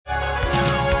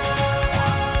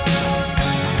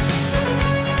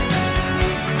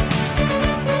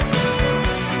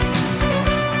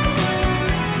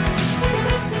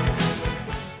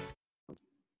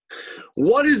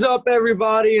What is up,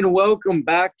 everybody, and welcome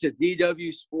back to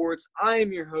DW Sports. I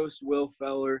am your host, Will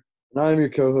Feller, And I'm your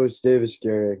co-host, Davis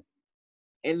Garrick.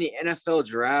 and the NFL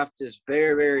draft is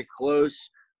very, very close.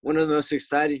 One of the most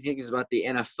exciting things about the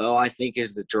NFL, I think,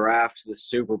 is the draft, the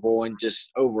Super Bowl, and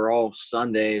just overall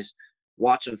Sundays,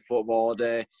 watching football all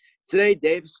day. Today,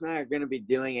 Davis and I are going to be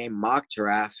doing a mock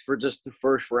draft for just the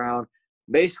first round.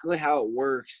 Basically, how it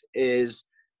works is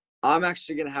I'm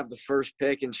actually going to have the first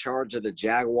pick in charge of the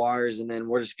Jaguars, and then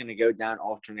we're just going to go down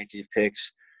alternative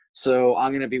picks. So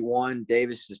I'm going to be 1,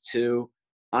 Davis is 2,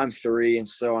 I'm 3, and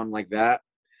so on like that.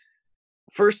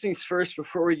 First things first,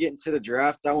 before we get into the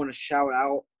draft, I want to shout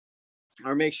out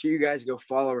or make sure you guys go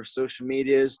follow our social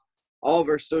medias. All of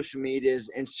our social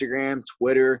medias, Instagram,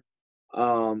 Twitter,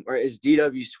 or is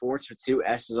DW Sports with 2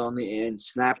 S's on the end.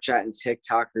 Snapchat and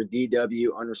TikTok are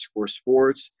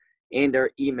DW_sports. And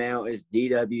our email is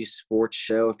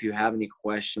DWSportsShow. If you have any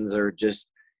questions or just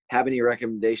have any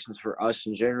recommendations for us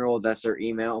in general, that's our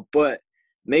email. But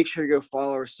make sure to go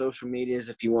follow our social medias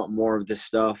if you want more of this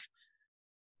stuff.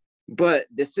 But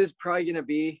this is probably going to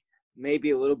be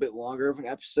maybe a little bit longer of an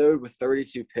episode with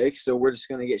 32 picks, so we're just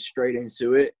going to get straight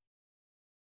into it.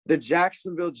 The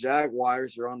Jacksonville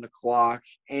Jaguars are on the clock,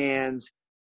 and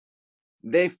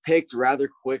they've picked rather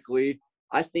quickly.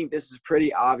 I think this is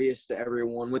pretty obvious to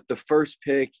everyone. With the first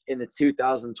pick in the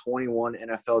 2021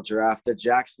 NFL Draft, the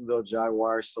Jacksonville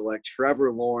Jaguars select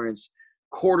Trevor Lawrence,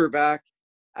 quarterback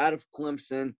out of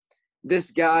Clemson.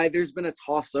 This guy, there's been a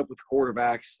toss-up with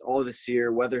quarterbacks all this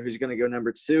year, whether who's going to go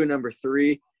number 2, number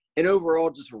 3, and overall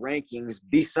just rankings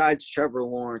besides Trevor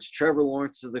Lawrence. Trevor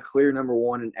Lawrence is the clear number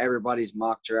 1 in everybody's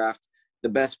mock draft, the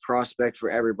best prospect for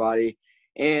everybody.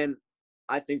 And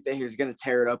I think that he's going to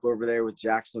tear it up over there with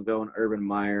Jacksonville and Urban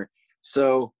Meyer.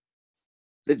 So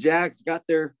the Jags got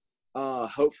their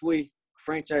hopefully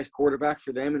franchise quarterback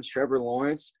for them and Trevor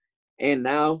Lawrence. And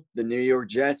now the New York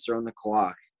Jets are on the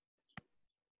clock.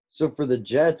 So for the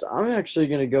Jets, I'm actually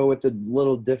going to go with a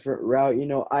little different route.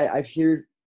 I've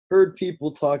heard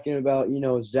people talking about,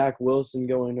 Zach Wilson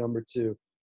going number 2.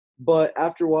 But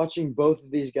after watching both of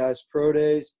these guys' pro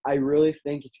days, I really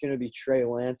think it's going to be Trey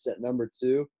Lance at number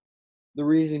 2. The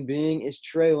reason being is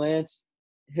Trey Lance,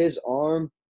 his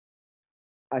arm,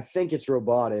 I think it's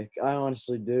robotic. I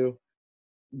honestly do.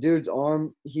 Dude's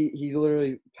arm, he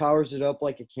literally powers it up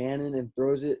like a cannon and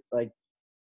throws it like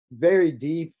very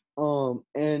deep.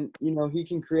 And he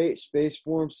can create space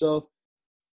for himself,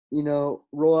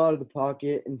 roll out of the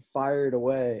pocket and fire it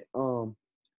away.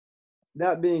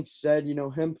 That being said,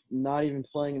 him not even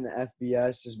playing in the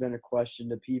FBS has been a question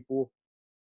to people.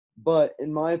 But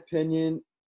in my opinion,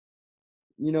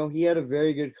 he had a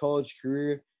very good college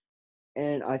career,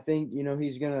 and I think,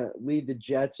 he's going to lead the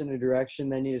Jets in a direction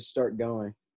they need to start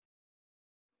going.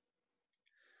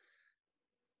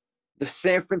 The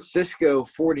San Francisco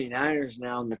 49ers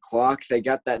now on the clock. They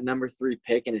got that number 3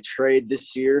 pick in a trade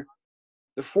this year.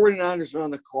 The 49ers are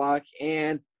on the clock,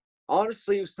 and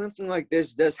honestly, if something like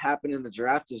this does happen in the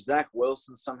draft, if Zach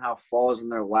Wilson somehow falls in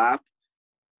their lap,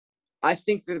 I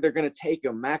think that they're going to take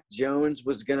him. Mac Jones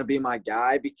was going to be my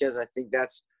guy because I think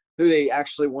that's who they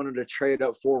actually wanted to trade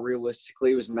up for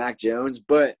realistically was Mac Jones.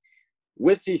 But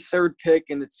with the 3rd pick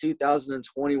in the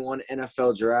 2021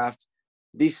 NFL Draft,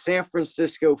 the San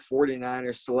Francisco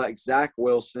 49ers select Zach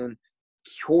Wilson,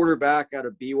 quarterback out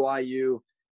of BYU.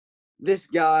 This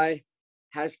guy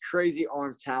has crazy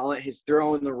arm talent. His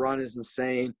throw in the run is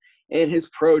insane. And his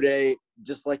pro day,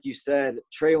 just like you said,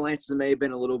 Trey Lance may have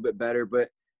been a little bit better, but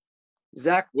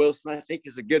Zach Wilson, I think,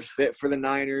 is a good fit for the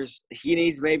Niners. He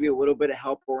needs maybe a little bit of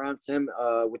help around him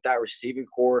with that receiving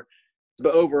core.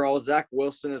 But overall, Zach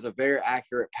Wilson is a very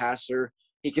accurate passer.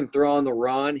 He can throw on the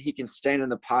run. He can stand in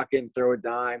the pocket and throw a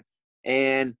dime.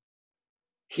 And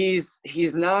he's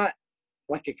not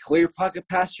like a clear pocket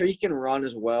passer. He can run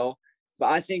as well.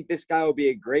 But I think this guy will be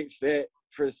a great fit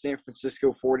for the San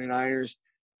Francisco 49ers.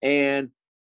 And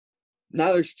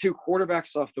now there's 2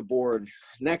 quarterbacks off the board.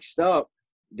 Next up,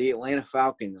 the Atlanta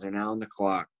Falcons are now on the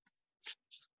clock.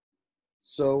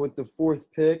 So with the 4th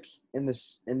pick in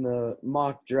the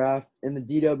mock draft, in the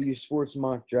DW Sports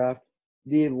mock draft,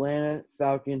 the Atlanta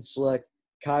Falcons select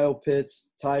Kyle Pitts,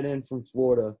 tight end from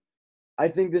Florida. I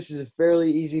think this is a fairly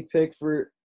easy pick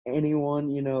for anyone.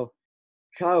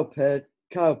 Kyle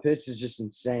Pitts is just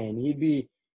insane. He'd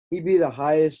be the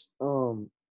highest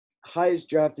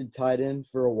drafted tight end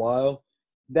for a while.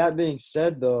 That being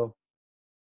said, though,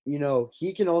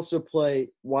 he can also play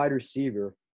wide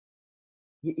receiver.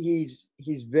 He's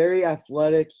very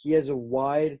athletic. He has a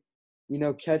wide,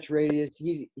 catch radius.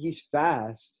 He's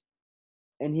fast,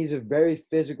 and he's a very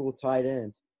physical tight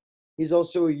end. He's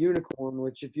also a unicorn,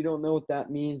 which if you don't know what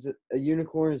that means, a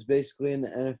unicorn is basically in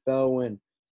the NFL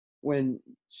when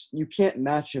you can't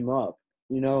match him up.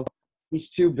 You know, he's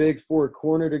too big for a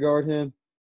corner to guard him,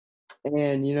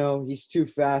 and he's too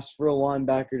fast for a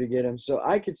linebacker to get him. So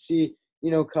I could see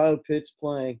Kyle Pitts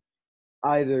playing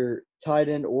either tight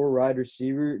end or wide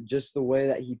receiver, just the way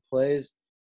that he plays,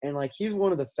 and like he's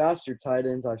one of the faster tight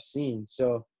ends I've seen.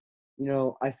 So,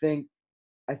 I think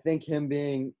him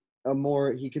being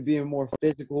he could be a more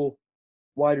physical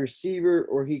wide receiver,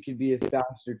 or he could be a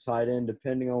faster tight end,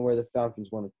 depending on where the Falcons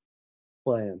want to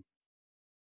play him.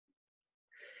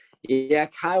 Yeah,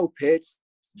 Kyle Pitts,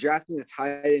 drafting a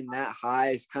tight end that high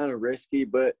is kind of risky,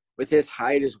 but with his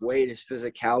height, his weight, his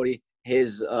physicality,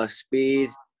 his speed,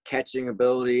 catching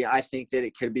ability, I think that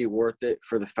it could be worth it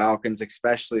for the Falcons,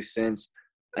 especially since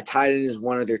a tight end is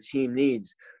one of their team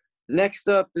needs. Next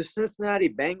up, the Cincinnati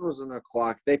Bengals on the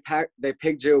clock. They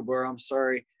picked Joe Burrow.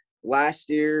 Last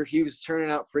year, he was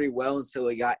turning out pretty well until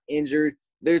he got injured.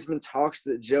 There's been talks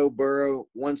that Joe Burrow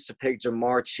wants to pick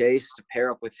Ja'Marr Chase to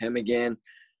pair up with him again.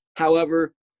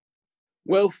 However,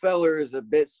 Will Feller is a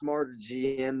bit smarter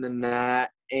GM than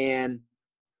that. And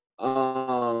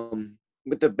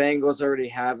with the Bengals already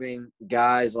having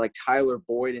guys like Tyler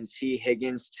Boyd and T.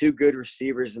 Higgins, two good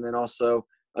receivers, and then also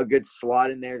a good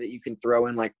slot in there that you can throw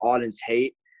in like Auden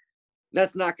Tate,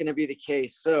 that's not going to be the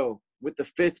case. So with the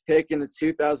 5th pick in the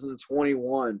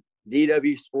 2021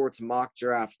 DW Sports mock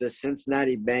draft, the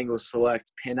Cincinnati Bengals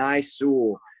select Penei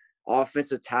Sewell,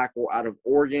 offensive tackle out of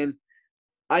Oregon.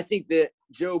 I think that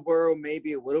Joe Burrow may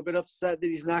be a little bit upset that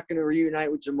he's not going to reunite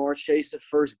with Ja'Marr Chase at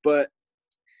first, but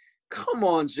come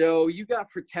on, Joe. You got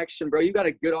protection, bro. You got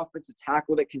a good offensive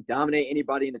tackle that can dominate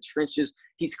anybody in the trenches.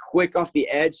 He's quick off the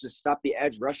edge to stop the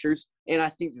edge rushers. And I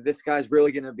think that this guy's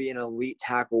really going to be an elite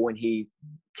tackle when he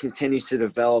continues to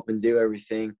develop and do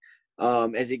everything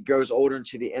as he goes older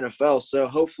into the NFL. So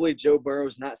hopefully Joe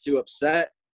Burrow's not too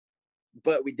upset,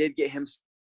 but we did get him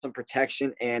some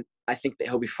protection, and I think that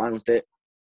he'll be fine with it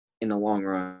in the long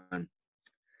run.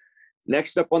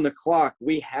 Next up on the clock,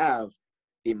 we have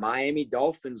the Miami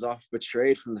Dolphins off of a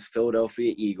trade from the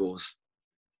Philadelphia Eagles.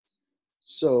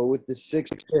 So with the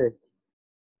 6th pick,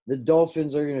 the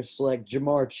Dolphins are going to select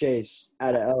Ja'Marr Chase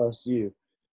out of LSU.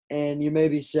 And you may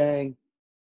be saying,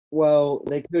 well,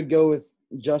 they could go with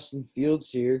Justin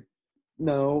Fields here.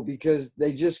 No, because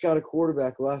they just got a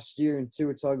quarterback last year in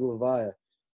Tua Tagovailoa.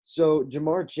 So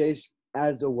Ja'Marr Chase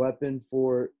adds a weapon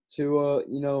for Tua,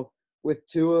 with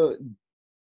Tua,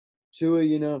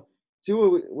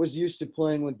 Tua was used to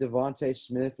playing with Devontae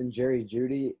Smith and Jerry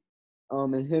Jeudy,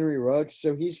 and Henry Ruggs.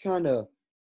 So he's kind of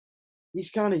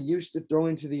used to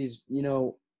throwing to these,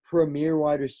 premier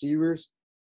wide receivers.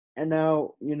 And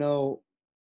now,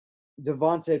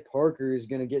 Devontae Parker is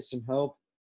going to get some help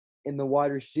in the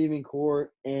wide receiving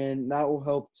core, and that will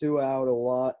help Tua out a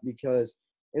lot because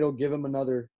it'll give him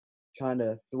another kind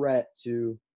of threat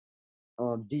to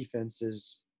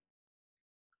defenses.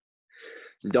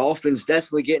 Dolphins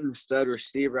definitely getting the stud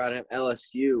receiver out of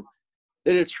LSU.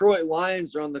 The Detroit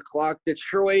Lions are on the clock.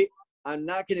 Detroit, I'm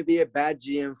not going to be a bad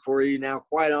GM for you. Now,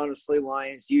 quite honestly,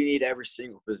 Lions, you need every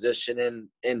single position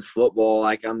in football.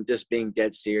 Like, I'm just being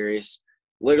dead serious.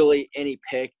 Literally any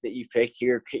pick that you pick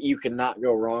here, you cannot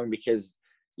go wrong because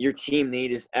your team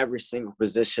need is every single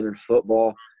position in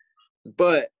football.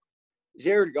 But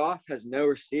Jared Goff has no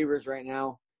receivers right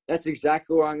now. That's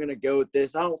exactly where I'm going to go with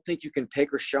this. I don't think you can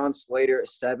pick Rashawn Slater at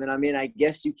 7. I mean, I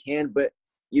guess you can, but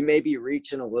you may be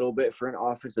reaching a little bit for an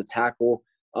offensive tackle,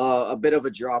 a bit of a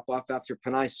drop-off after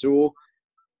Penei Sewell.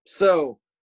 So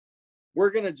we're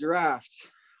going to draft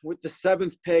with the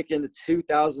 7th pick in the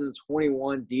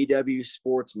 2021 DW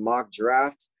Sports mock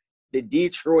draft. The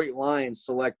Detroit Lions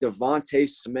select Devontae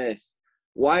Smith,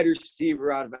 wide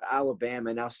receiver out of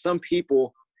Alabama. Now, some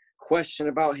people question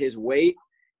about his weight.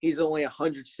 He's only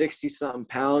 160-something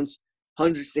pounds,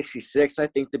 166, I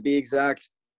think, to be exact.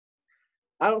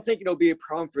 I don't think it'll be a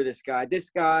problem for this guy. This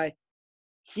guy,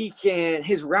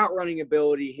 his route running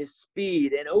ability, his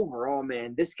speed, and overall,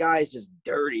 man, this guy is just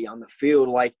dirty on the field,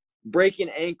 like breaking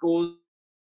ankles.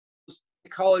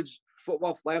 College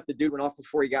football playoff, the dude went off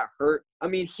before he got hurt. I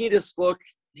mean, he just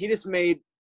made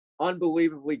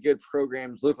unbelievably good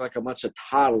programs look like a bunch of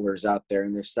toddlers out there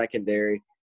in their secondary.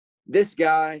 This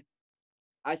guy,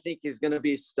 I think, is going to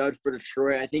be a stud for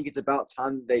Detroit. I think it's about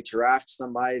time they draft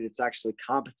somebody that's actually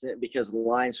competent because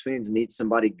Lions fans need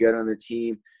somebody good on their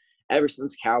team ever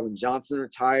since Calvin Johnson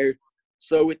retired.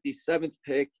 So with the 7th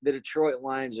pick, the Detroit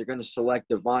Lions are going to select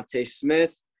Devontae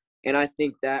Smith. And I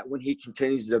think that when he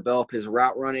continues to develop his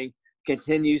route running,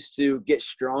 continues to get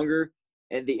stronger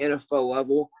at the NFL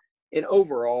level, and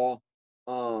overall,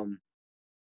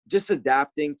 just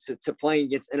adapting to playing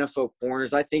against NFL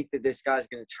corners. I think that this guy's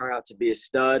going to turn out to be a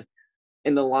stud.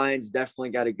 And the Lions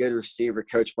definitely got a good receiver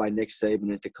coached by Nick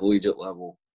Saban at the collegiate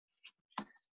level.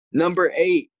 Number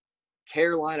 8,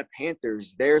 Carolina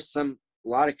Panthers. There's a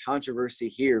lot of controversy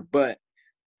here, but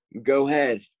go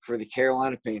ahead for the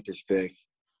Carolina Panthers pick.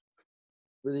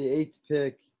 For the 8th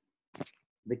pick,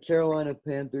 the Carolina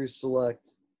Panthers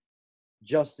select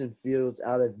Justin Fields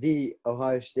out of the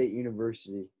Ohio State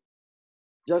University.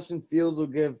 Justin Fields will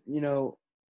give,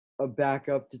 a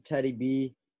backup to Teddy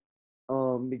B,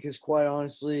 because quite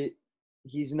honestly,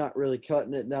 he's not really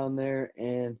cutting it down there.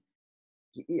 And,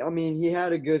 he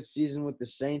had a good season with the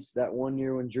Saints that one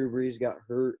year when Drew Brees got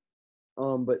hurt.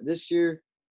 But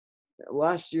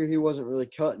last year he wasn't really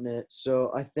cutting it.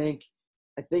 So I think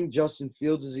Justin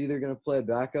Fields is either going to play a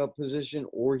backup position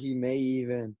or he may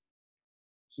even,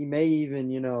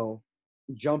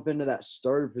 jump into that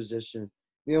starter position.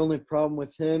 The only problem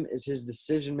with him is his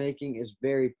decision-making is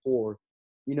very poor.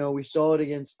 We saw it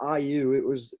against IU. It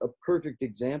was a perfect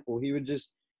example. He would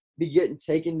just be getting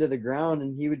taken to the ground,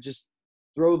 and he would just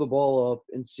throw the ball up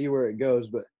and see where it goes.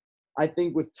 But I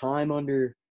think with time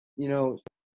under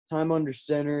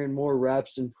center and more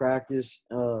reps in practice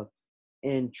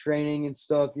and training and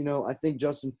stuff, I think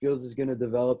Justin Fields is going to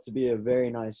develop to be a very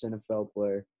nice NFL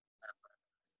player.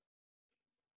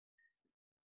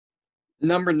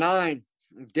 Number 9,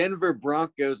 Denver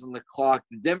Broncos on the clock.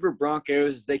 The Denver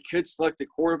Broncos, they could select a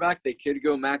quarterback. They could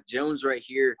go Mac Jones right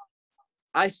here.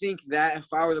 I think that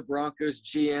if I were the Broncos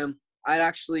GM,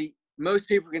 most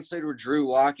people consider Drew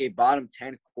Lock a bottom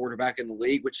 10 quarterback in the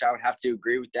league, which I would have to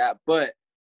agree with that. But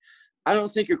I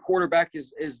don't think a quarterback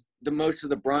is the most of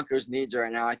the Broncos' needs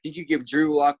right now. I think you give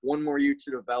Drew Lock one more year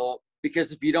to develop,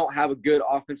 because if you don't have a good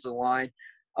offensive line,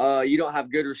 you don't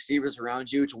have good receivers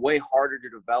around you, it's way harder to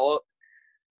develop.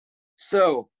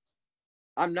 So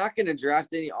I'm not going to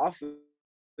draft any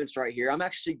offense right here. I'm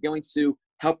actually going to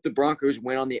help the Broncos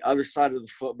win on the other side of the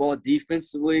football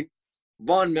defensively.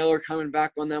 Von Miller coming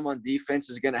back on them on defense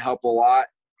is going to help a lot.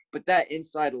 But that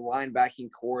inside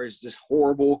linebacking core is just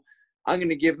horrible. I'm going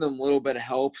to give them a little bit of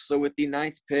help. So with the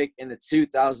 9th pick in the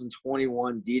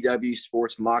 2021 DW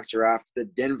Sports Mock Draft, the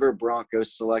Denver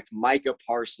Broncos select Micah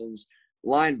Parsons,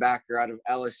 linebacker out of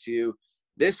LSU.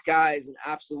 This guy is an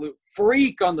absolute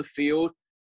freak on the field.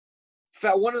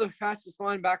 One of the fastest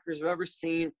linebackers I've ever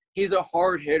seen. He's a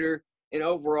hard hitter. And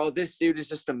overall, this dude is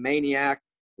just a maniac.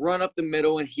 Run up the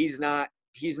middle, and he's not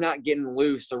getting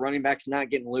loose. The running back's not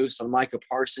getting loose on Micah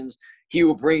Parsons. He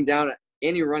will bring down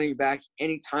any running back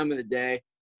any time of the day.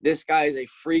 This guy is a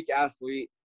freak athlete.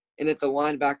 And at the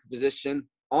linebacker position,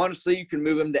 honestly, you can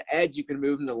move him to edge. You can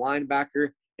move him to linebacker.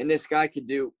 And this guy could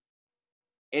do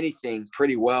anything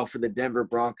pretty well for the Denver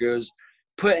Broncos.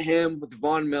 Put him with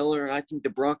Von Miller, and I think the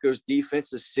Broncos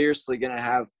defense is seriously going to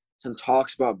have some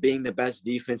talks about being the best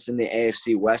defense in the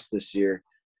AFC West this year.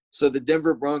 So the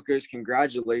Denver Broncos,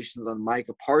 congratulations on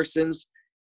Micah Parsons,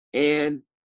 and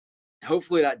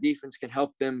hopefully that defense can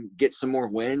help them get some more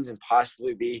wins and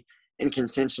possibly be in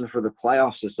contention for the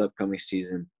playoffs this upcoming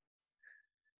season.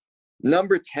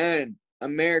 Number 10,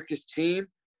 America's team,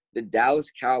 the Dallas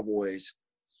Cowboys,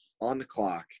 on the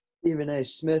clock. Stephen A.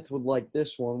 Smith would like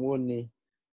this one, wouldn't he?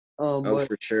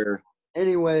 For sure.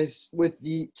 Anyways, with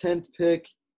the 10th pick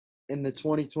in the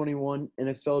 2021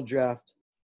 NFL Draft,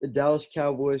 the Dallas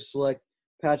Cowboys select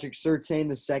Patrick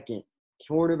Surtain II,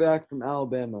 cornerback from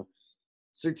Alabama.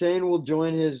 Surtain will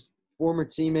join his former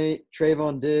teammate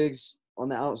Trayvon Diggs on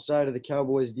the outside of the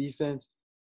Cowboys defense.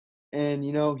 And,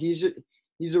 he's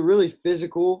a really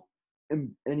physical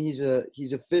and he's a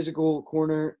physical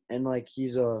corner, and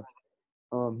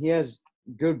he has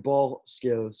good ball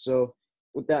skills. So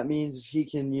what that means is he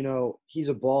can, he's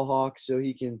a ball hawk, so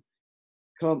he can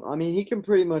he can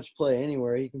pretty much play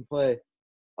anywhere. He can play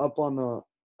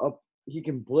he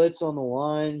can blitz on the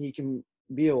line, he can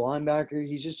be a linebacker.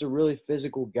 He's just a really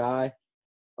physical guy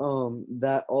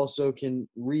that also can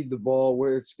read the ball,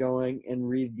 where it's going, and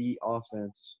read the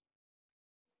offense.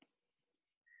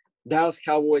 Dallas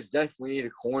Cowboys definitely need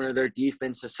a corner. Their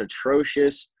defense is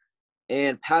atrocious.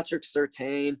 And Patrick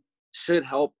Surtain should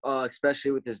help,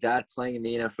 especially with his dad playing in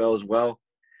the NFL as well.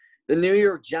 The New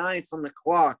York Giants on the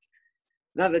clock.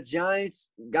 Now, the Giants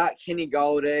got Kenny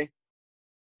Golladay.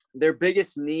 Their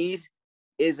biggest need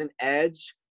is an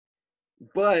edge.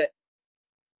 But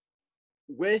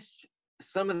with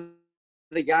some of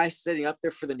the guys sitting up there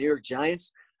for the New York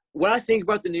Giants, what I think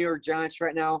about the New York Giants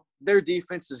right now, their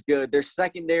defense is good. Their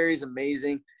secondary is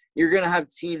amazing. You're going to have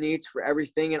team needs for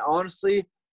everything. And honestly,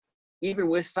 even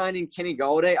with signing Kenny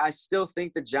Golladay, I still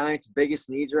think the Giants' biggest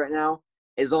needs right now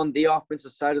is on the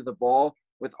offensive side of the ball.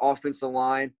 with offensive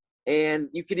line. And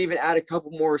you could even add a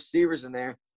couple more receivers in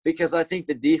there because I think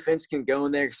the defense can go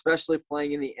in there, especially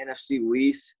playing in the NFC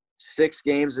East 6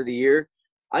 games of the year.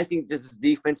 I think this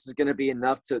defense is going to be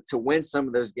enough to win some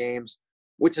of those games,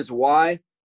 which is why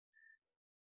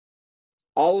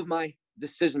all of my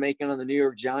decision-making on the New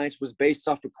York Giants was based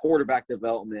off of quarterback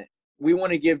development. We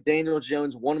want to give Daniel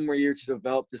Jones one more year to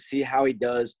develop to see how he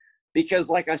does. Because,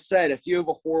 like I said, if you have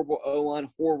a horrible O-line,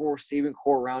 horrible receiving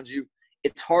core around you,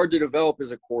 it's hard to develop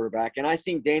as a quarterback. And I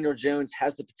think Daniel Jones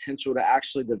has the potential to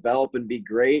actually develop and be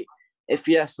great if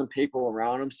he has some people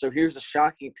around him. So here's a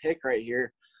shocking pick right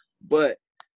here. But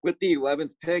with the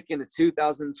 11th pick in the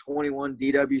 2021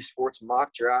 DW Sports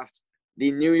mock draft,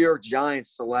 the New York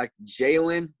Giants select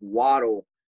Jalen Waddle,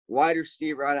 wide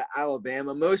receiver out of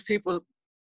Alabama. Most people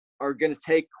are going to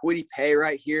take Kwity Paye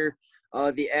right here,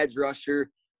 the edge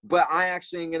rusher. But I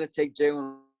actually am going to take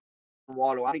Jalen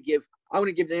Waddle. I want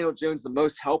to give Daniel Jones the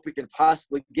most help we can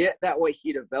possibly get. That way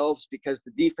he develops because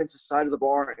the defensive side of the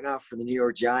ball right now for the New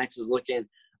York Giants is looking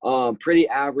pretty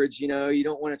average. You know, you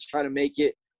don't want to try to make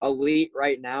it elite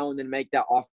right now and then make that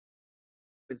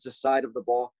offensive side of the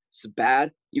ball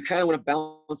bad. You kind of want to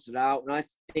balance it out. And I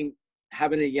think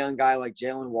having a young guy like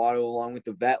Jalen Waddle along with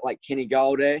a vet like Kenny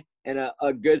Galladay and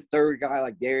a good third guy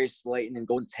like Darius Slayton and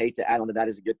Golden Tate to add on to that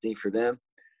is a good thing for them.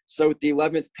 So with the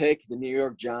 11th pick, the New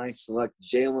York Giants select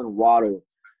Jalen Waddle.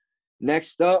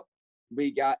 Next up,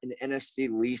 we got an NFC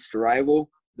least rival.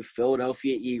 The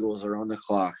Philadelphia Eagles are on the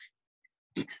clock.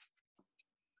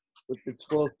 With the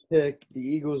 12th pick, the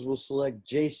Eagles will select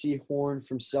J.C. Horn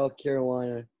from South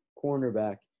Carolina,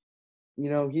 cornerback. You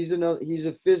know, he's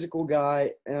a physical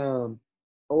guy. A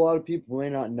lot of people may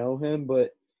not know him,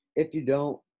 but if you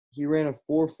don't, he ran a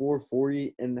 4.4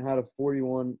 40 and had a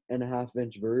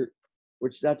 41.5-inch vert,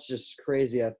 which that's just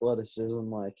crazy athleticism.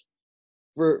 Like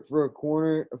for a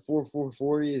corner, a 4.4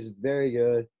 40 is very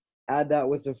good. Add that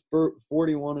with a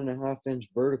 41.5-inch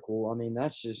vertical. I mean,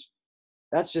 that's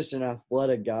just an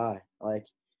athletic guy. Like,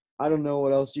 I don't know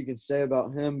what else you can say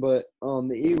about him, but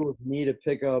the Eagles need to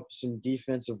pick up some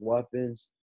defensive weapons.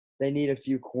 They need a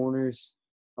few corners,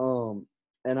 and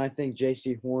I think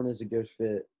J.C. Horn is a good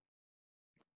fit.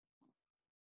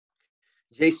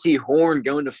 J.C. Horn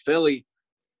going to Philly.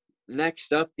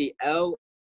 Next up, the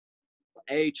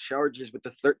L.A. Chargers with the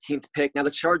 13th pick. Now, the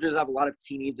Chargers have a lot of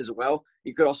team needs as well.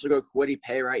 You could also go Kwity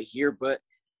Paye right here, but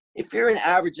if you're an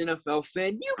average NFL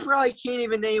fan, you probably can't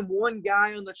even name one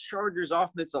guy on the Chargers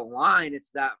offensive line. It's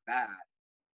that bad.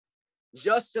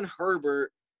 Justin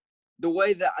Herbert, the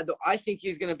way that I think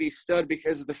he's going to be stud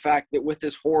because of the fact that with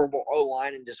his horrible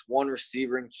O-line and just one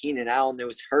receiver and Keenan Allen that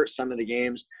was hurt some of the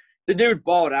games, the dude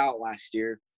balled out last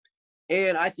year.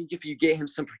 And I think if you get him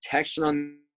some protection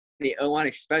on the O-line,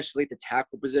 especially at the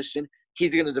tackle position,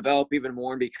 he's going to develop even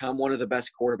more and become one of the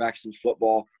best quarterbacks in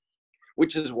football.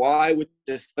 Which is why with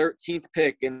the 13th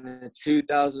pick in the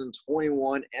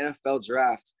 2021 NFL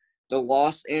Draft, the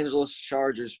Los Angeles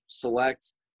Chargers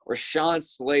select Rashawn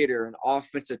Slater, an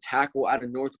offensive tackle out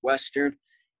of Northwestern.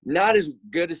 Not as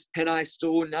good as Penei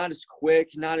Sewell, not as quick,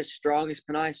 not as strong as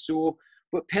Penei Sewell,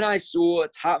 but Penei Sewell, a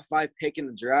top 5 pick in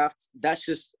the draft, that's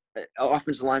just an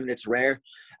offensive lineman that's rare.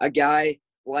 A guy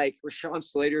like Rashawn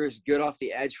Slater is good off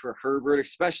the edge for Herbert,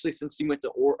 especially since he went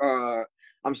to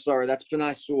that's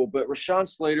Penei Sewell. But Rashawn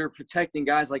Slater protecting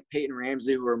guys like Peyton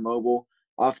Ramsey who are mobile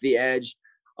off the edge.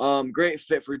 Great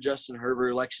fit for Justin Herbert,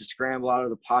 who likes to scramble out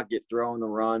of the pocket, throw on the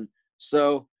run.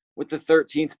 So with the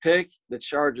 13th pick, the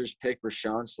Chargers pick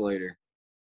Rashawn Slater.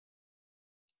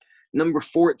 Number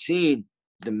 14,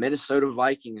 the Minnesota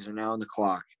Vikings are now on the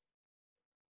clock.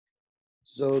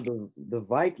 So the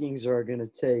Vikings are going to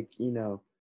take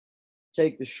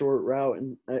the short route.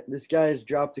 And this guy has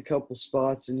dropped a couple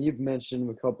spots, and you've mentioned him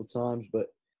a couple times, but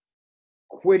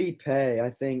Kwity Paye,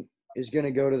 I think, is going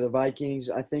to go to the Vikings.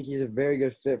 I think he's a very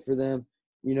good fit for them.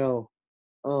 You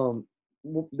know,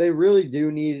 they really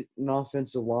do need an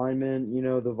offensive lineman. You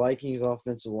know, the Vikings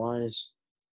offensive line is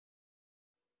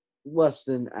less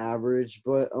than average.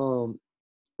 But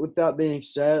with that being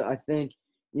said, I think,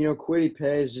 you know, Kwity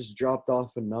Paye has just dropped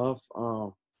off enough.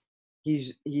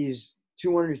 He's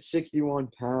 261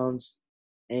 pounds,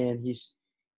 and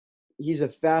he's a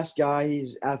fast guy.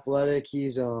 He's athletic. He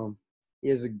has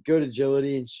a good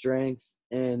agility and strength,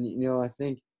 and you know I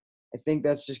think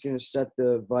that's just going to set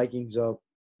the Vikings up,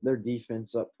 their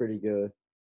defense up pretty good.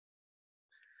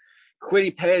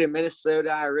 Kwity Paye to Minnesota,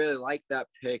 I really like that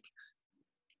pick.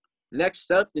 Next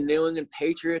up, the New England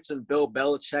Patriots and Bill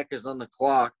Belichick is on the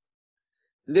clock.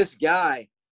 This guy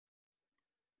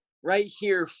right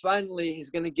here finally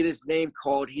is going to get his name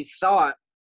called. He thought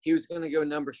he was going to go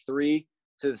number 3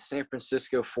 to the San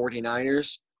Francisco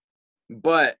 49ers.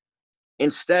 But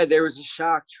instead, there was a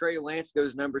shock. Trey Lance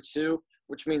goes number 2,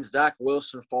 which means Zach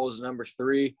Wilson falls number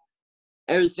 3.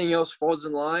 Everything else falls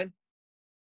in line.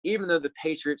 Even though the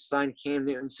Patriots signed Cam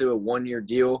Newton to a 1-year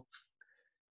deal,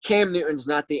 Cam Newton's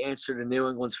not the answer to New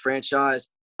England's franchise.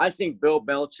 I think Bill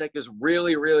Belichick is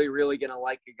really, really, really going to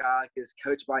like a guy that's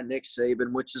coached by Nick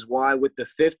Saban, which is why with the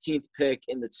 15th pick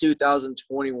in the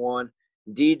 2021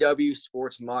 DW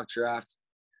Sports Mock Draft,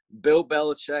 Bill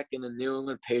Belichick and the New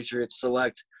England Patriots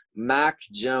select Mac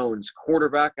Jones,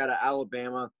 quarterback out of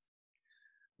Alabama.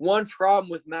 One problem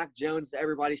with Mac Jones that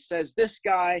everybody says, this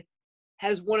guy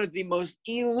has one of the most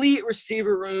elite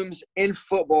receiver rooms in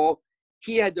football.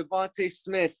 He had Devontae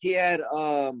Smith. He had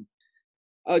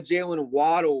Jalen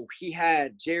Waddle. He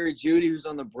had Jerry Jeudy, who's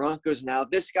on the Broncos now.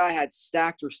 This guy had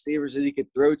stacked receivers that he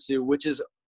could throw to, which is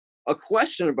a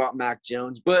question about Mac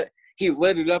Jones. But he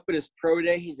lit it up at his pro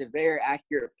day. He's a very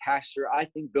accurate passer. I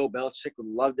think Bill Belichick would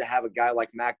love to have a guy like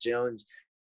Mac Jones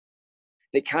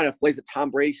that kind of plays a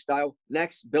Tom Brady style.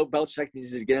 Next, Bill Belichick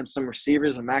needs to get him some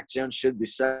receivers, and Mac Jones should be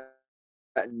set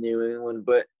in New England.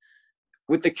 But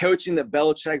with the coaching that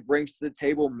Belichick brings to the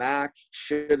table, Mac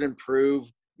should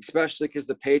improve, especially because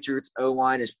the Patriots'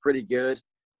 O-line is pretty good.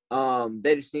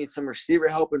 They just need some receiver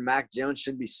help, and Mac Jones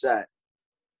should be set.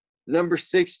 Number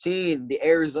 16, the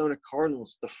Arizona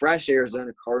Cardinals, the fresh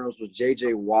Arizona Cardinals with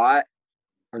J.J. Watt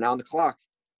are now on the clock.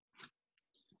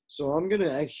 So I'm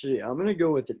gonna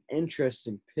go with an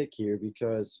interesting pick here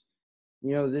because,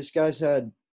 this guy's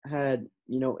had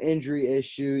injury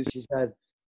issues. He's had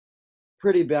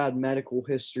pretty bad medical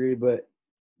history, but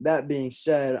that being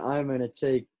said, I'm gonna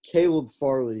take Caleb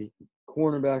Farley,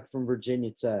 cornerback from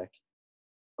Virginia Tech.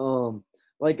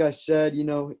 Like I said,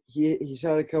 he's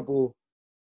had a couple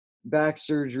back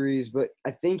surgeries, but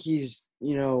I think he's,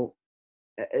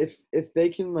 if they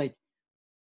can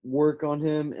work on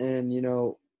him and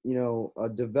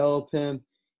develop him,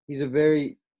 he's a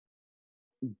very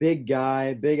big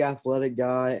guy, big athletic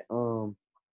guy.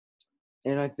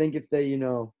 And I think if they,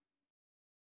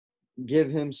 give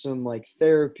him some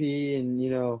therapy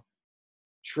and,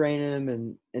 train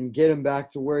him and get him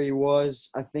back to where he was,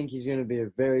 I think he's going to be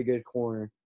a very good corner.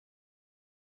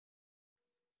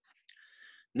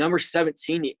 Number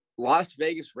 17, the Las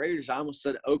Vegas Raiders. I almost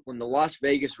said Oakland. The Las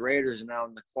Vegas Raiders are now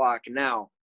on the clock. Now,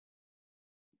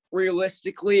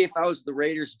 realistically, if I was the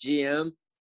Raiders GM,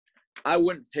 I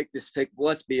wouldn't pick this pick. But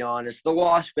let's be honest. The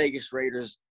Las Vegas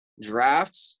Raiders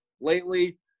drafts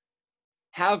lately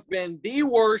have been the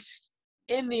worst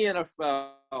in the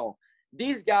NFL.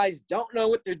 These guys don't know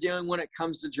what they're doing when it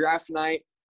comes to draft night.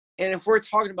 And if we're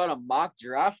talking about a mock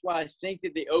draft, what I think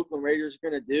that the Oakland Raiders are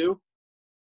going to do,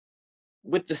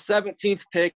 with the 17th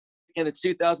pick in the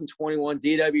 2021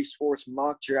 DW Sports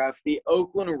Mock Draft, the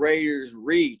Oakland Raiders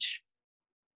reach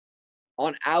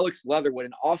on Alex Leatherwood,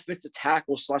 an offensive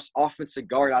tackle / offensive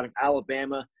guard out of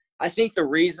Alabama. I think the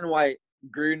reason why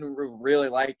Gruden really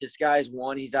liked this guy is,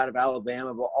 one, he's out of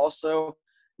Alabama, but also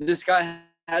this guy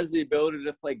has the ability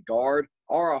to play guard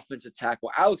or offensive tackle.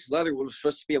 Alex Leatherwood was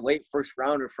supposed to be a late first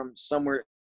rounder from somewhere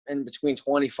in between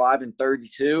 25 and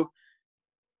 32.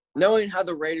 Knowing how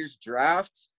the Raiders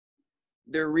draft,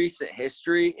 their recent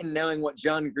history, and knowing what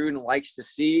John Gruden likes to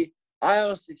see, I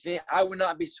honestly think I would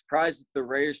not be surprised if the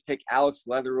Raiders pick Alex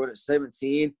Leatherwood at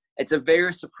 17. It's a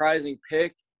very surprising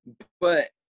pick, but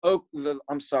the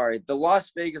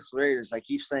Las Vegas Raiders, I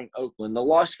keep saying Oakland, the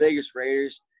Las Vegas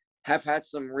Raiders have had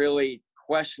some really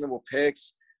questionable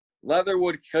picks.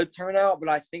 Leatherwood could turn out, but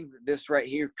I think that this right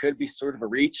here could be sort of a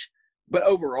reach. But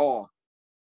overall,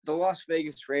 the Las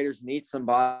Vegas Raiders need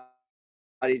somebody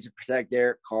to protect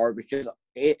Derek Carr because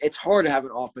it's hard to have an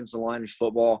offensive line in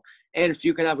football. And if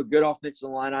you can have a good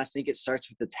offensive line, I think it starts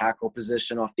with the tackle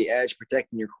position off the edge,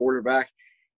 protecting your quarterback.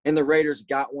 And the Raiders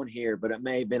got one here, but it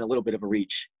may have been a little bit of a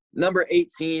reach. Number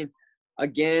 18,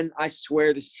 again, I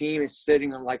swear this team is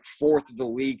sitting on 4th of the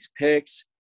league's picks.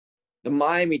 The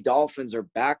Miami Dolphins are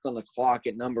back on the clock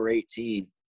at number 18.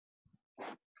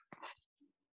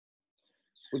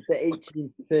 With the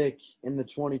 18th pick in the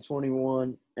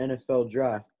 2021 NFL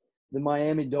Draft, the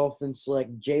Miami Dolphins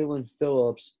select Jalen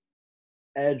Phillips,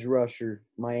 edge rusher,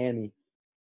 Miami.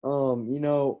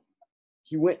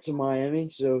 He went to Miami,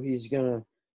 so he's gonna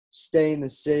stay in the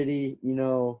city. With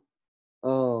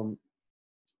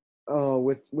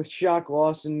Shaq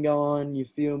Lawson gone, you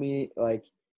feel me?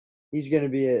 He's gonna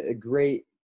be a great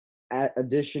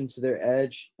addition to their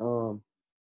edge.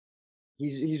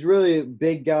 He's really a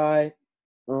big guy.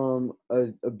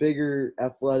 A bigger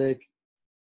athletic,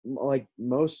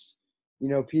 most,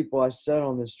 people I said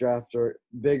on this draft are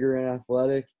bigger and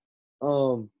athletic.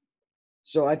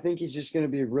 So I think he's just going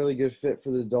to be a really good fit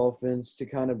for the Dolphins to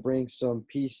kind of bring some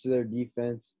peace to their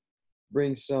defense,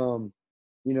 bring some,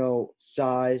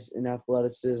 size and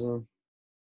athleticism.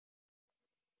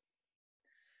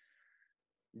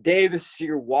 Davis,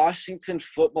 your Washington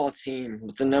football team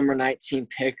with the number 19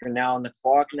 pick are now on the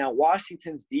clock. Now,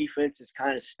 Washington's defense is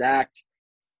kind of stacked.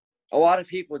 A lot of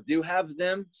people do have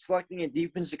them selecting a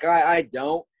defensive guy. I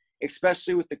don't,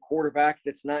 especially with the quarterback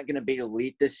that's not going to be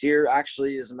elite this year.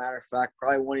 Actually, as a matter of fact,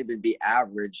 probably won't even be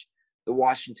average. The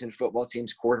Washington football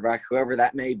team's quarterback, whoever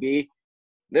that may be,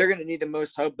 they're going to need the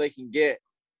most help they can get.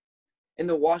 And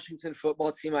the Washington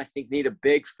football team, I think, need a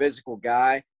big physical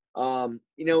guy.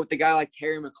 With a guy like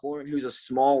Terry McLaurin, who's a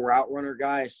small route runner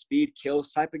guy, a speed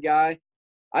kills type of guy,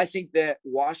 I think that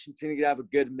Washington could have a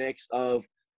good mix of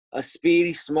a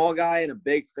speedy small guy and a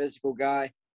big physical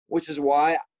guy, which is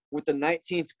why with the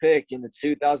 19th pick in the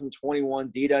 2021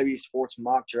 DW Sports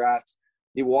mock draft,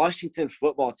 the Washington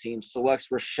football team selects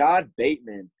Rashad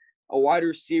Bateman, a wide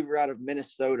receiver out of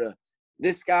Minnesota.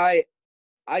 This guy,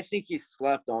 I think he's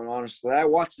slept on, honestly. I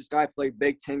watched this guy play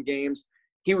Big Ten games.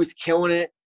 He was killing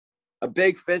it. A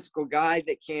big physical guy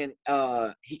that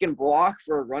he can block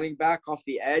for a running back off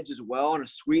the edge as well on a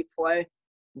sweep play.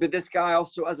 But this guy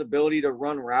also has ability to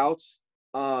run routes,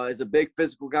 is a big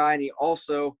physical guy, and he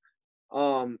also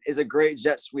is a great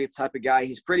jet sweep type of guy.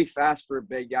 He's pretty fast for a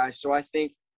big guy. So I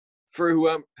think for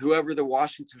whoever the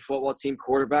Washington football team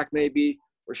quarterback may be,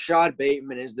 Rashad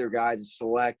Bateman is their guy to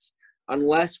select.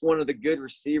 Unless one of the good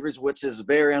receivers, which is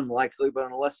very unlikely,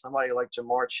 but unless somebody like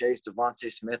Jamar Chase,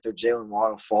 Devontae Smith, or Jalen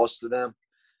Waddle falls to them,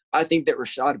 I think that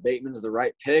Rashad Bateman's the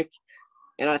right pick,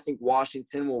 and I think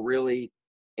Washington will really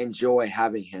enjoy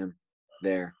having him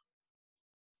there.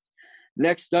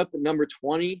 Next up at number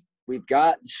 20, we've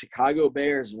got the Chicago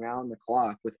Bears around the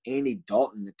clock with Andy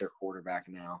Dalton at their quarterback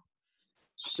now.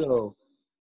 So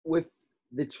with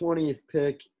the 20th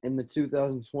pick in the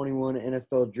 2021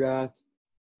 NFL Draft,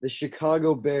 the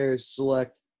Chicago Bears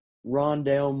select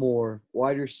Rondale Moore,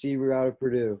 wide receiver out of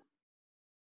Purdue.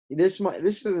 This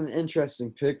is an interesting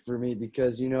pick for me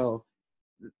because the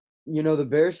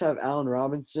Bears have Allen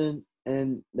Robinson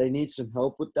and they need some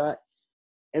help with that.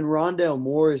 And Rondale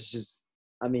Moore is just,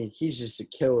 he's just a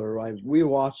killer. Like we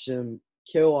watched him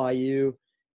kill IU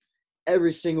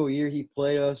every single year he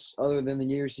played us, other than the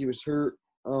years he was hurt.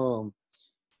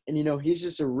 He's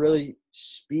just a really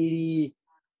speedy.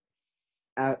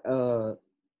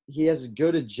 He has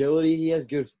good agility. He has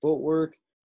good footwork.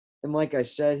 And like I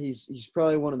said, he's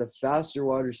probably one of the faster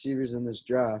wide receivers in this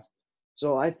draft.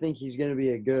 So I think he's going to be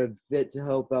a good fit to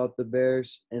help out the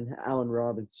Bears and Allen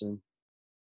Robinson.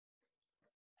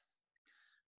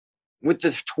 With the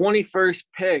 21st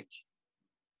pick,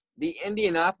 the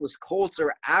Indianapolis Colts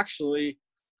are actually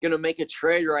going to make a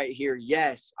trade right here.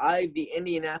 Yes, I have the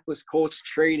Indianapolis Colts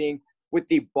trading with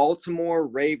the Baltimore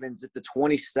Ravens at the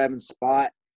 27th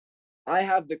spot. I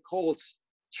have the Colts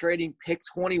trading pick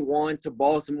 21 to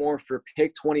Baltimore for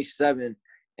pick 27,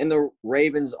 and the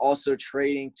Ravens also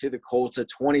trading to the Colts a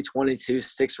 2022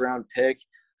 sixth-round pick,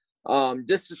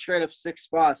 just to trade up 6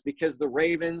 spots because the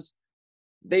Ravens,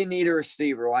 they need a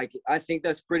receiver. Like, I think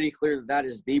that's pretty clear that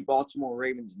is the Baltimore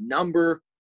Ravens' number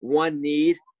one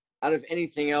need. Out of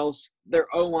anything else, their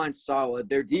O-line's solid.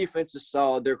 Their defense is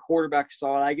solid. Their quarterback's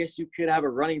solid. I guess you could have a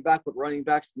running back, but running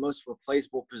back's the most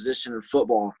replaceable position in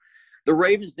football. The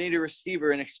Ravens need a receiver,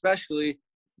 and especially,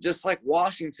 just like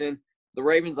Washington, the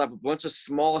Ravens have a bunch of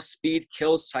small speed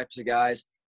kills types of guys.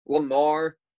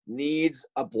 Lamar needs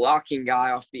a blocking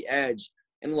guy off the edge,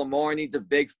 and Lamar needs a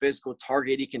big physical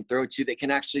target he can throw to that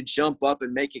can actually jump up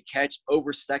and make a catch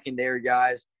over secondary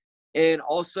guys. And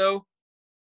also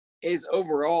is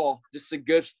overall just a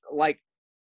good,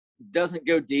 doesn't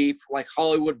go deep like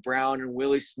Hollywood Brown and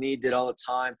Willie Snead did all the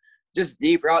time. Just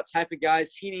deep route type of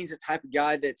guys. He needs a type of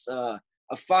guy that's a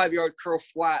 5-yard curl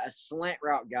flat, a slant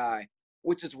route guy,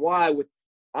 which is why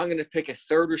I'm going to pick a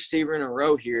third receiver in a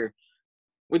row here.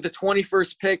 With the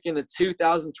 21st pick in the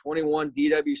 2021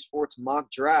 DW Sports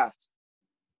mock draft,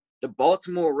 the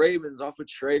Baltimore Ravens off a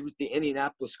trade with the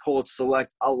Indianapolis Colts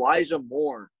select Elijah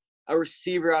Moore, a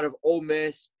receiver out of Ole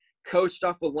Miss, coached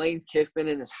off of Lane Kiffin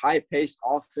and his high-paced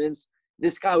offense.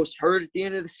 This guy was hurt at the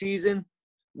end of the season,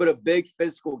 but a big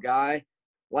physical guy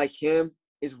like him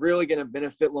is really going to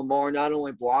benefit Lamar, not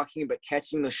only blocking but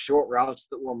catching the short routes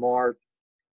that Lamar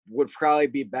would probably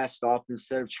be best off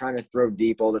instead of trying to throw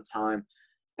deep all the time.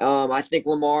 I think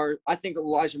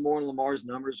Elijah Moore and Lamar's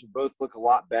numbers would both look a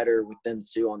lot better with them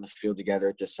two on the field together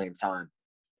at the same time.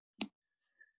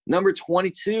 Number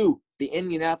 22, the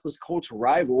Indianapolis Colts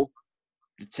rival,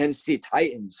 the Tennessee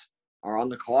Titans, are on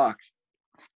the clock.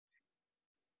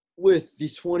 with the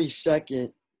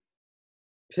 22nd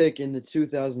pick in the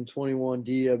 2021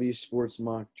 DW Sports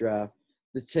Mock Draft,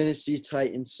 the Tennessee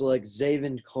Titans select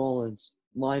Zaven Collins,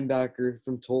 linebacker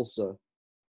from Tulsa.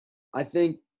 I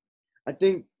think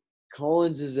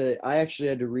Collins is I actually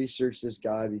had to research this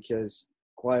guy because,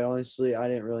 quite honestly, I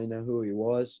didn't really know who he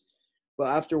was. But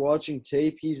after watching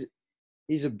tape, he's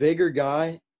a bigger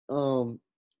guy,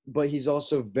 but he's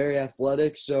also very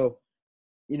athletic. So,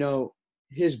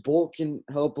 his bulk can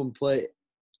help him play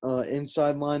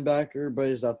inside linebacker, but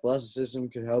his athleticism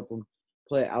could help him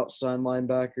play outside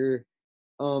linebacker.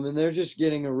 And they're just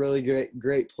getting a really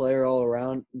great player all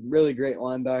around, really great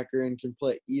linebacker, and can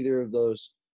play either of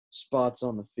those spots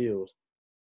on the field.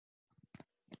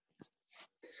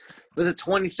 With the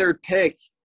 23rd pick,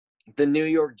 the New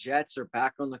York Jets are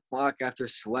back on the clock after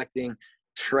selecting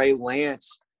Trey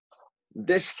Lance.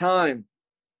 This time,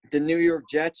 the New York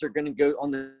Jets are going to go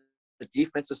on the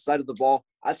defensive side of the ball.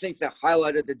 I think the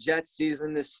highlight of the Jets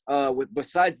season is,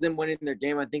 besides them winning their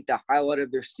game, I think the highlight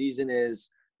of their season is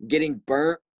getting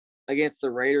burnt against the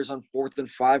Raiders on 4th and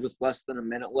 5 with less than a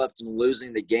minute left and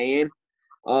losing the game.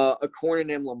 A corner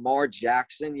named Lamar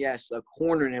Jackson, yes, a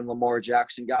corner named Lamar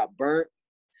Jackson got burnt.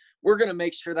 We're going to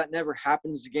make sure that never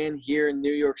happens again here in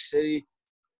New York City.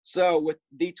 So with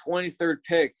the 23rd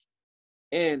pick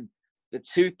in the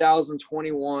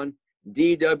 2021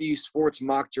 DW Sports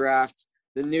Mock Draft,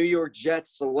 the New York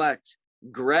Jets select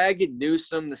Greg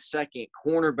Newsome II,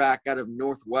 cornerback out of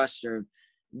Northwestern.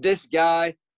 This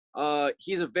guy,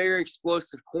 he's a very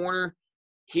explosive corner.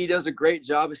 He does a great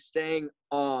job of staying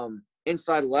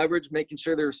inside leverage, making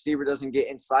sure the receiver doesn't get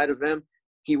inside of him.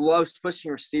 He loves pushing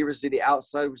receivers to the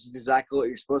outside, which is exactly what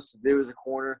you're supposed to do as a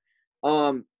corner.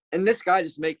 And this guy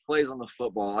just makes plays on the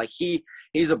football. Like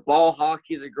he's a ball hawk.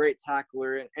 He's a great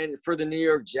tackler. And for the New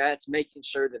York Jets, making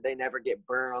sure that they never get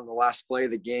burned on the last play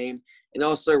of the game, and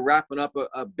also wrapping up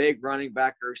a big running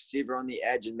back or receiver on the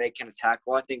edge and making a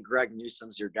tackle. I think Greg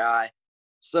Newsome's your guy.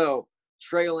 So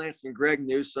Trey Lance and Greg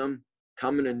Newsome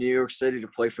coming to New York City to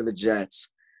play for the Jets.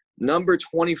 Number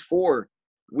 24,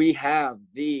 we have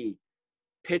the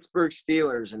Pittsburgh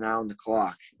Steelers are now on the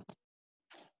clock.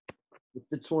 With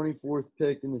the 24th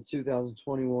pick in the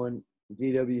 2021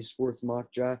 DW Sports Mock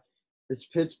Draft, the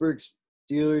Pittsburgh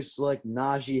Steelers select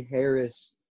Najee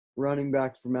Harris, running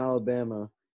back from Alabama.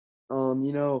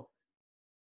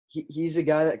 He's a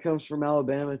guy that comes from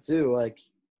Alabama too.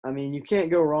 You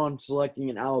can't go wrong selecting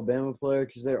an Alabama player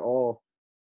because they're all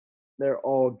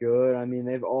good. I mean,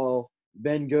 they've all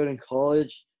been good in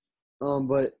college.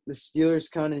 But the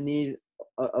Steelers kind of need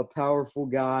a powerful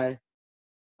guy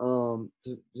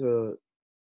to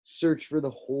search for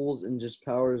the holes and just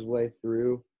power his way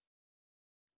through.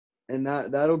 And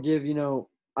that'll give,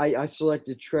 I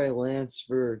selected Trey Lance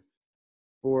for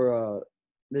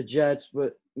the Jets,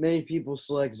 but many people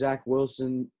select Zach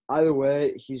Wilson. Either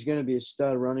way, he's going to be a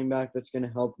stud running back that's going to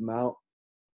help him out,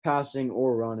 passing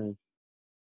or running.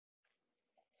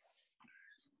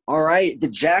 All right, the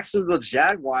Jacksonville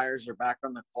Jaguars are back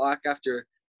on the clock after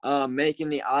making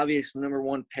the obvious number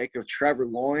 1 pick of Trevor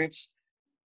Lawrence.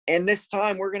 And this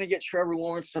time we're going to get Trevor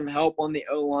Lawrence some help on the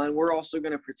O-line. We're also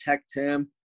going to protect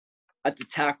him at the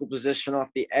tackle position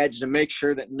off the edge to make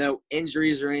sure that no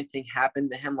injuries or anything happen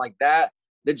to him like that.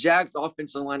 The Jags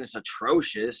offensive line is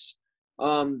atrocious.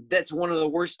 That's one of the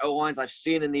worst O-lines I've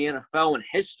seen in the NFL in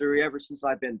history ever since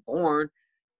I've been born.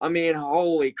 I mean,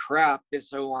 holy crap,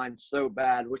 this O-line's so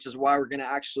bad, which is why we're going to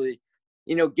actually,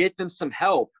 get them some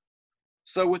help.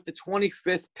 So with the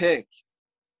 25th pick,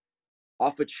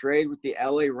 off a trade with the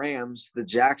LA Rams, the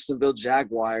Jacksonville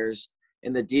Jaguars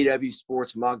and the DW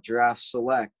Sports Mock Draft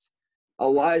select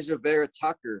Elijah Vera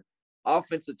Tucker,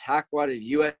 offensive tackle out of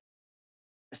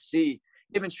USC,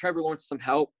 giving Trevor Lawrence some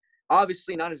help.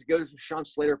 Obviously not as good as Rashawn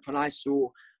Slater, Penei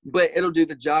Sewell, but it'll do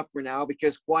the job for now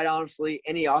because, quite honestly,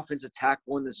 any offensive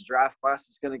tackle in this draft class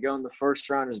that's going to go in the first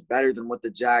round is better than what the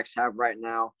Jags have right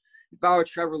now. If I were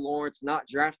Trevor Lawrence, not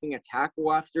drafting a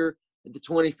tackle after the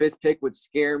 25th pick would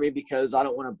scare me because I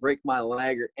don't want to break my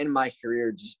leg or end my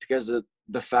career just because of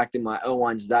the fact that my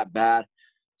O-line's that bad.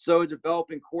 So a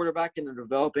developing quarterback and a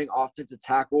developing offensive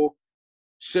tackle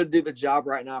should do the job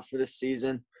right now for this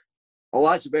season.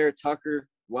 Elijah Vera Tucker,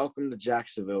 welcome to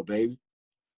Jacksonville, baby.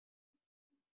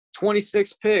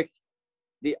 26th pick,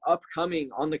 the upcoming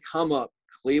on the come-up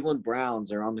Cleveland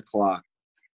Browns are on the clock.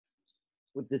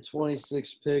 With the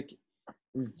 26th pick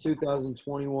in the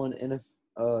 2021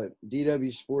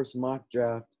 DW Sports Mock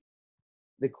Draft,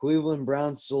 the Cleveland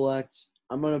Browns select,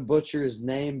 I'm going to butcher his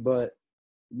name, but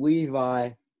Levi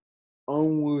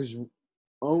Onwuzurike,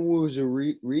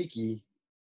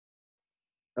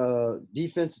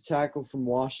 defensive tackle from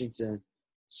Washington.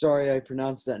 Sorry I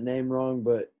pronounced that name wrong,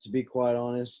 but to be quite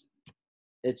honest,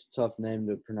 it's a tough name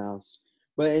to pronounce.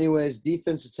 But anyways,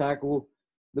 defensive tackle,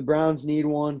 the Browns need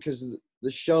one because the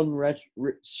Sheldon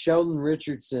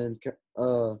Richardson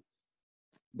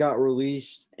got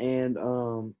released, and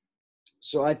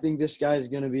so I think this guy is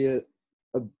going to be a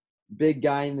big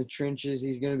guy in the trenches.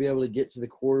 He's going to be able to get to the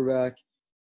quarterback,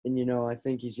 and I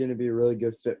think he's going to be a really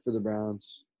good fit for the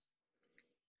Browns.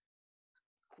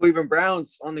 Cleveland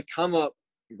Browns on the come up,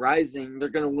 rising. They're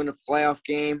going to win a playoff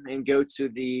game and go to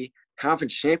the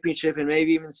conference championship and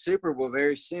maybe even Super Bowl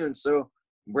very soon. So,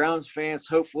 Browns fans,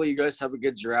 hopefully you guys have a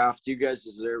good draft. You guys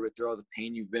deserve it through all the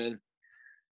pain you've been.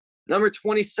 Number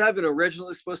 27,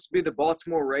 originally supposed to be the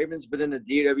Baltimore Ravens, but in the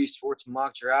DW Sports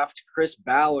mock draft, Chris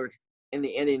Ballard and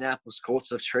the Indianapolis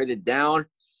Colts have traded down.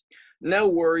 No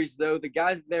worries, though. The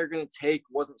guy that they're going to take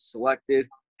wasn't selected,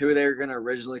 who they were going to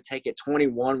originally take at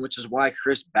 21, which is why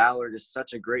Chris Ballard is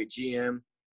such a great GM.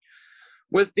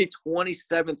 With the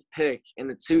 27th pick in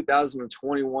the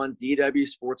 2021 DW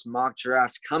Sports mock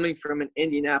draft, coming from an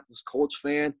Indianapolis Colts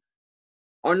fan,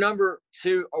 our number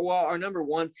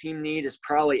one team need is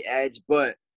probably edge,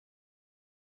 but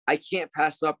I can't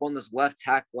pass up on this left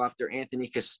tackle after Anthony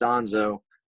Costanzo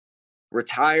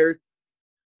retired.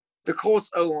 The Colts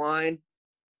O-line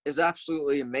is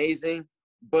absolutely amazing,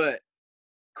 but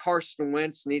Carson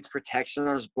Wentz needs protection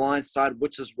on his blind side,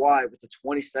 which is why with the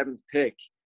 27th pick,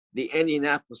 the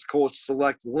Indianapolis Colts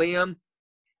select Liam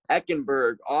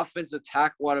Eckenberg, offensive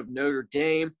tackle out of Notre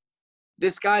Dame.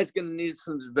 This guy's going to need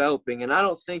some developing, and I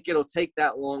don't think it'll take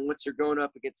that long once you're going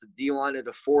up against a D-line of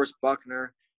DeForest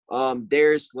Buckner,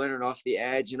 Darius Leonard off the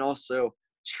edge, and also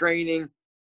training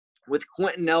with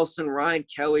Quentin Nelson, Ryan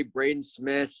Kelly, Braden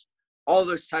Smith, all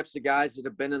those types of guys that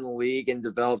have been in the league and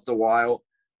developed a while.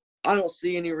 I don't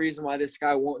see any reason why this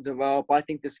guy won't develop. I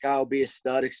think this guy will be a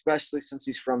stud, especially since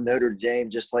he's from Notre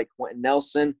Dame, just like Quentin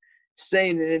Nelson,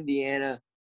 staying in Indiana,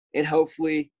 and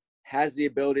hopefully has the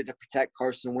ability to protect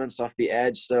Carson Wentz off the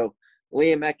edge. So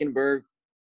Liam Eckenberg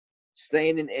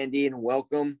staying in Indy, and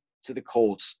welcome to the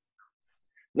Colts.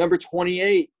 Number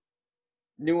 28,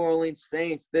 New Orleans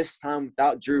Saints, this time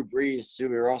without Drew Brees,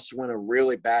 who are also in a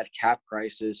really bad cap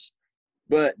crisis.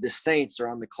 But the Saints are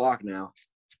on the clock now.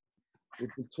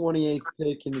 With the 28th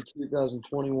pick in the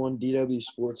 2021 DW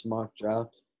Sports mock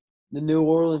draft, the New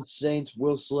Orleans Saints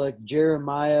will select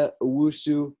Jeremiah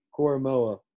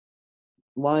Owusu-Koramoah,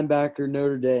 linebacker,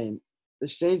 Notre Dame. The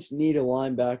Saints need a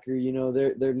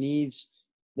linebacker. Their needs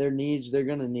they're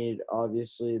going to need,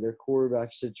 obviously. Their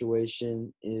quarterback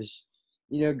situation is,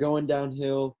 going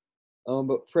downhill.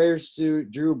 But prayers to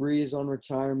Drew Brees on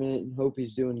retirement and hope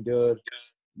he's doing good.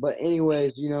 But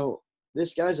anyways,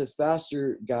 this guy's a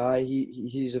faster guy.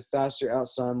 He's a faster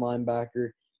outside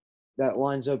linebacker that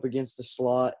lines up against the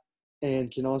slot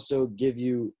and can also give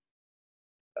you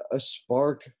a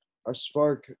spark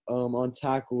on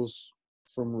tackles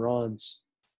from runs.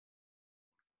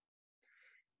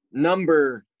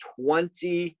 Number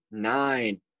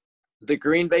 29, the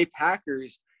Green Bay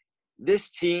Packers. This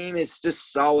team is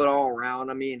just solid all around.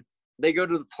 I mean, they go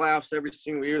to the playoffs every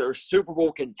single year. They're Super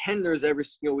Bowl contenders every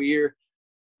single year.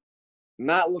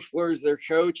 Matt LaFleur is their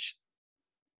coach.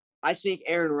 I think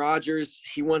Aaron Rodgers,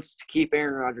 he wants to keep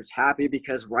Aaron Rodgers happy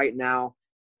because right now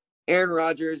Aaron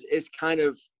Rodgers is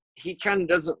he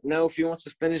doesn't know if he wants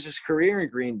to finish his career in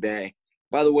Green Bay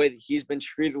by the way that he's been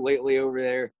treated lately over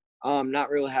there, not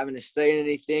really having to say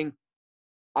anything.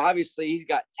 Obviously, he's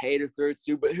got Tay to throw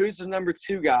to, but who's the number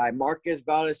 2 guy? Marquez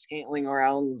Valdes-Scantling or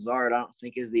Alan Lazard, I don't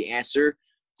think is the answer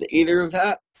to either of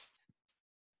that,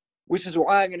 which is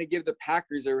why I'm going to give the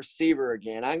Packers a receiver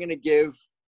again. I'm going to give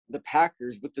the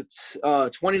Packers with the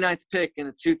 29th pick in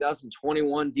the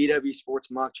 2021 DW Sports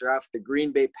mock draft, the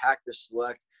Green Bay Packers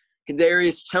select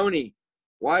Kadarius Toney,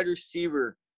 wide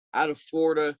receiver out of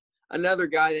Florida, another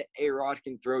guy that A-Rod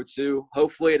can throw to,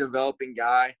 hopefully a developing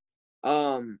guy.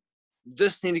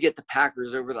 Just need to get the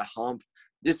Packers over the hump.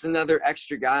 Just another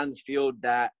extra guy on the field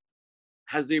that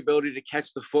has the ability to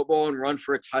catch the football and run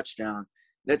for a touchdown.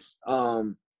 That's, a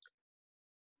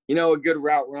good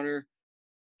route runner.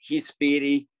 He's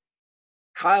speedy.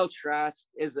 Kyle Trask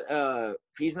is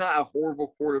he's not a horrible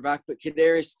quarterback, but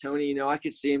Kadarius Toney, I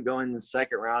could see him going in the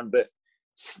second round, but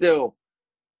still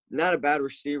not a bad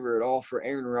receiver at all for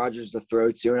Aaron Rodgers to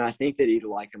throw to, and I think that he'd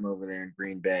like him over there in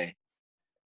Green Bay.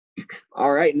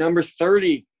 All right, number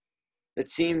 30, the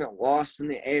team that lost in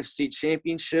the AFC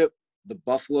Championship, the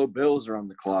Buffalo Bills are on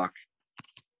the clock.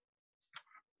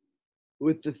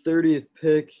 With the 30th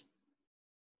pick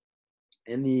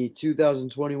in the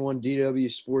 2021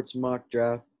 DW Sports mock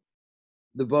draft,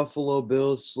 the Buffalo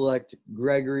Bills select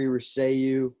Gregory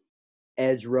Rousseau,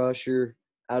 edge rusher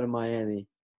out of Miami.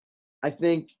 I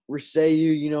think Rousseau,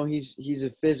 he's a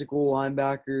physical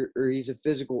linebacker, or he's a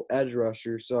physical edge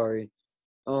rusher, sorry.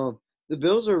 The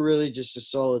Bills are really just a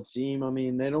solid team. I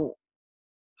mean, they don't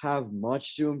have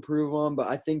much to improve on, but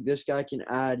I think this guy can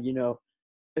add,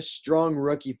 a strong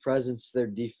rookie presence to their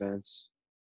defense.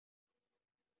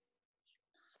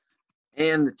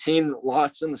 And the team that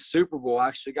lost in the Super Bowl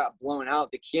actually got blown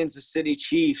out, the Kansas City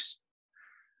Chiefs.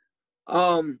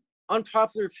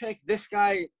 Unpopular pick. This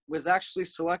guy was actually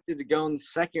selected to go in the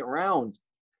second round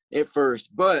at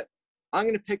first, but I'm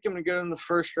going to pick him to go in the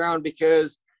first round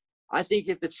because I think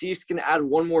if the Chiefs can add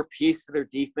one more piece to their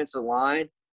defensive line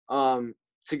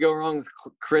to go wrong with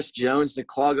Chris Jones to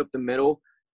clog up the middle,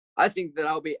 I think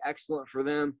that'll be excellent for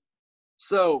them.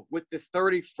 So with the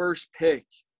 31st pick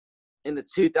in the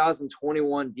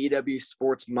 2021 DW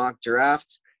Sports Mock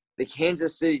Draft, the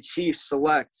Kansas City Chiefs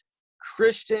select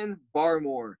Christian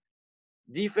Barmore,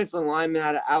 defensive lineman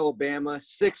out of Alabama,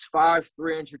 6'5",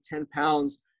 310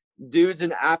 pounds. Dude's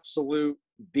an absolute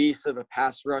beast of a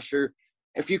pass rusher.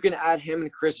 If you can add him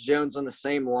and Chris Jones on the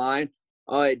same line,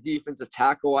 defensive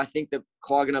tackle, I think that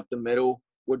clogging up the middle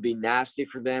would be nasty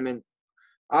for them. And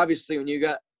obviously, when you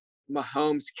got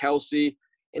Mahomes, Kelsey,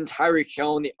 and Tyreek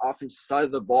Hill on the offensive side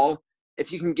of the ball,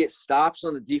 if you can get stops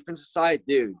on the defensive side,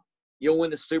 dude,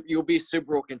 you'll be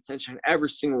Super Bowl contention every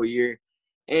single year.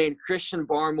 And Christian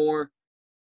Barmore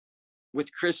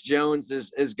with Chris Jones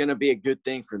is going to be a good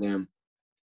thing for them.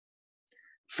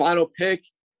 Final pick,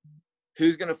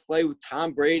 who's going to play with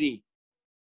Tom Brady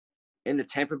in the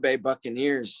Tampa Bay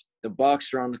Buccaneers? The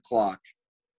Bucs are on the clock.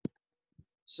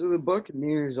 So the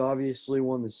Buccaneers obviously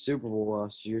won the Super Bowl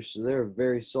last year, so they're a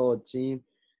very solid team.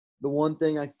 The one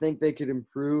thing I think they could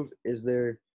improve is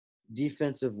their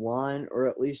defensive line, or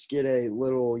at least get a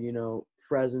little,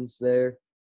 presence there.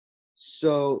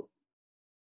 So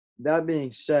that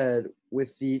being said,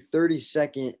 with the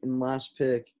 32nd and last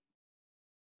pick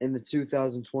in the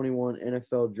 2021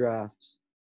 NFL Draft,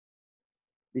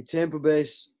 the Tampa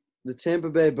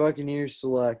Bay Buccaneers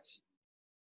select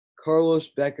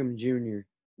Carlos Beckham Jr.,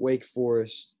 Wake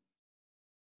Forest.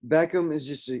 Beckham is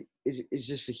just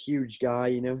a huge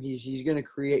guy. He's going to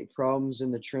create problems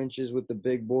in the trenches with the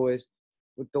big boys,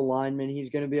 with the linemen. He's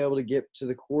going to be able to get to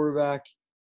the quarterback,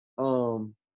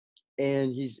 and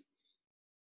he's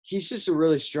just a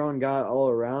really strong guy all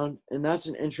around. And that's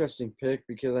an interesting pick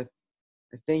because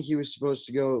I think he was supposed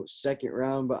to go second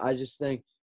round, but I just think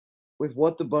with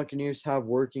what the Buccaneers have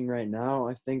working right now,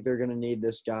 I think they're going to need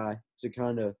this guy to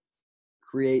kind of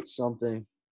create something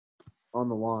on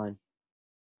the line.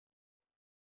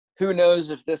 Who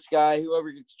knows if this guy,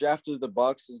 whoever gets drafted with the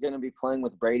Bucs, is going to be playing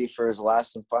with Brady for his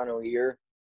last and final year.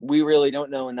 We really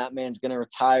don't know when that man's going to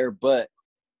retire, but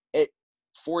at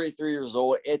 43 years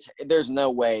old, there's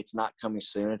no way it's not coming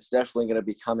soon. It's definitely going to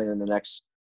be coming in the next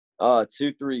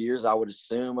 2-3 years, I would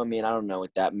assume. I mean, I don't know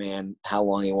with that man how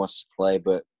long he wants to play,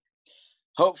 but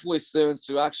hopefully soon.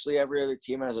 So actually every other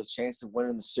team has a chance of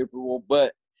winning the Super Bowl.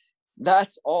 But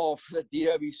that's all for the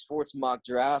DW Sports Mock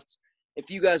Drafts. If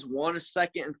you guys want a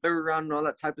second and third round and all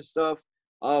that type of stuff,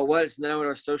 let us know at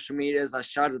our social medias. I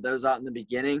shouted those out in the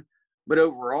beginning. But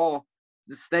overall,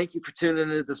 just thank you for tuning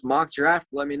into this mock draft.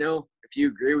 Let me know if you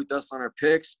agree with us on our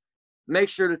picks. Make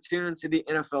sure to tune into the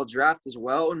NFL draft as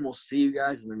well, and we'll see you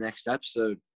guys in the next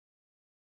episode.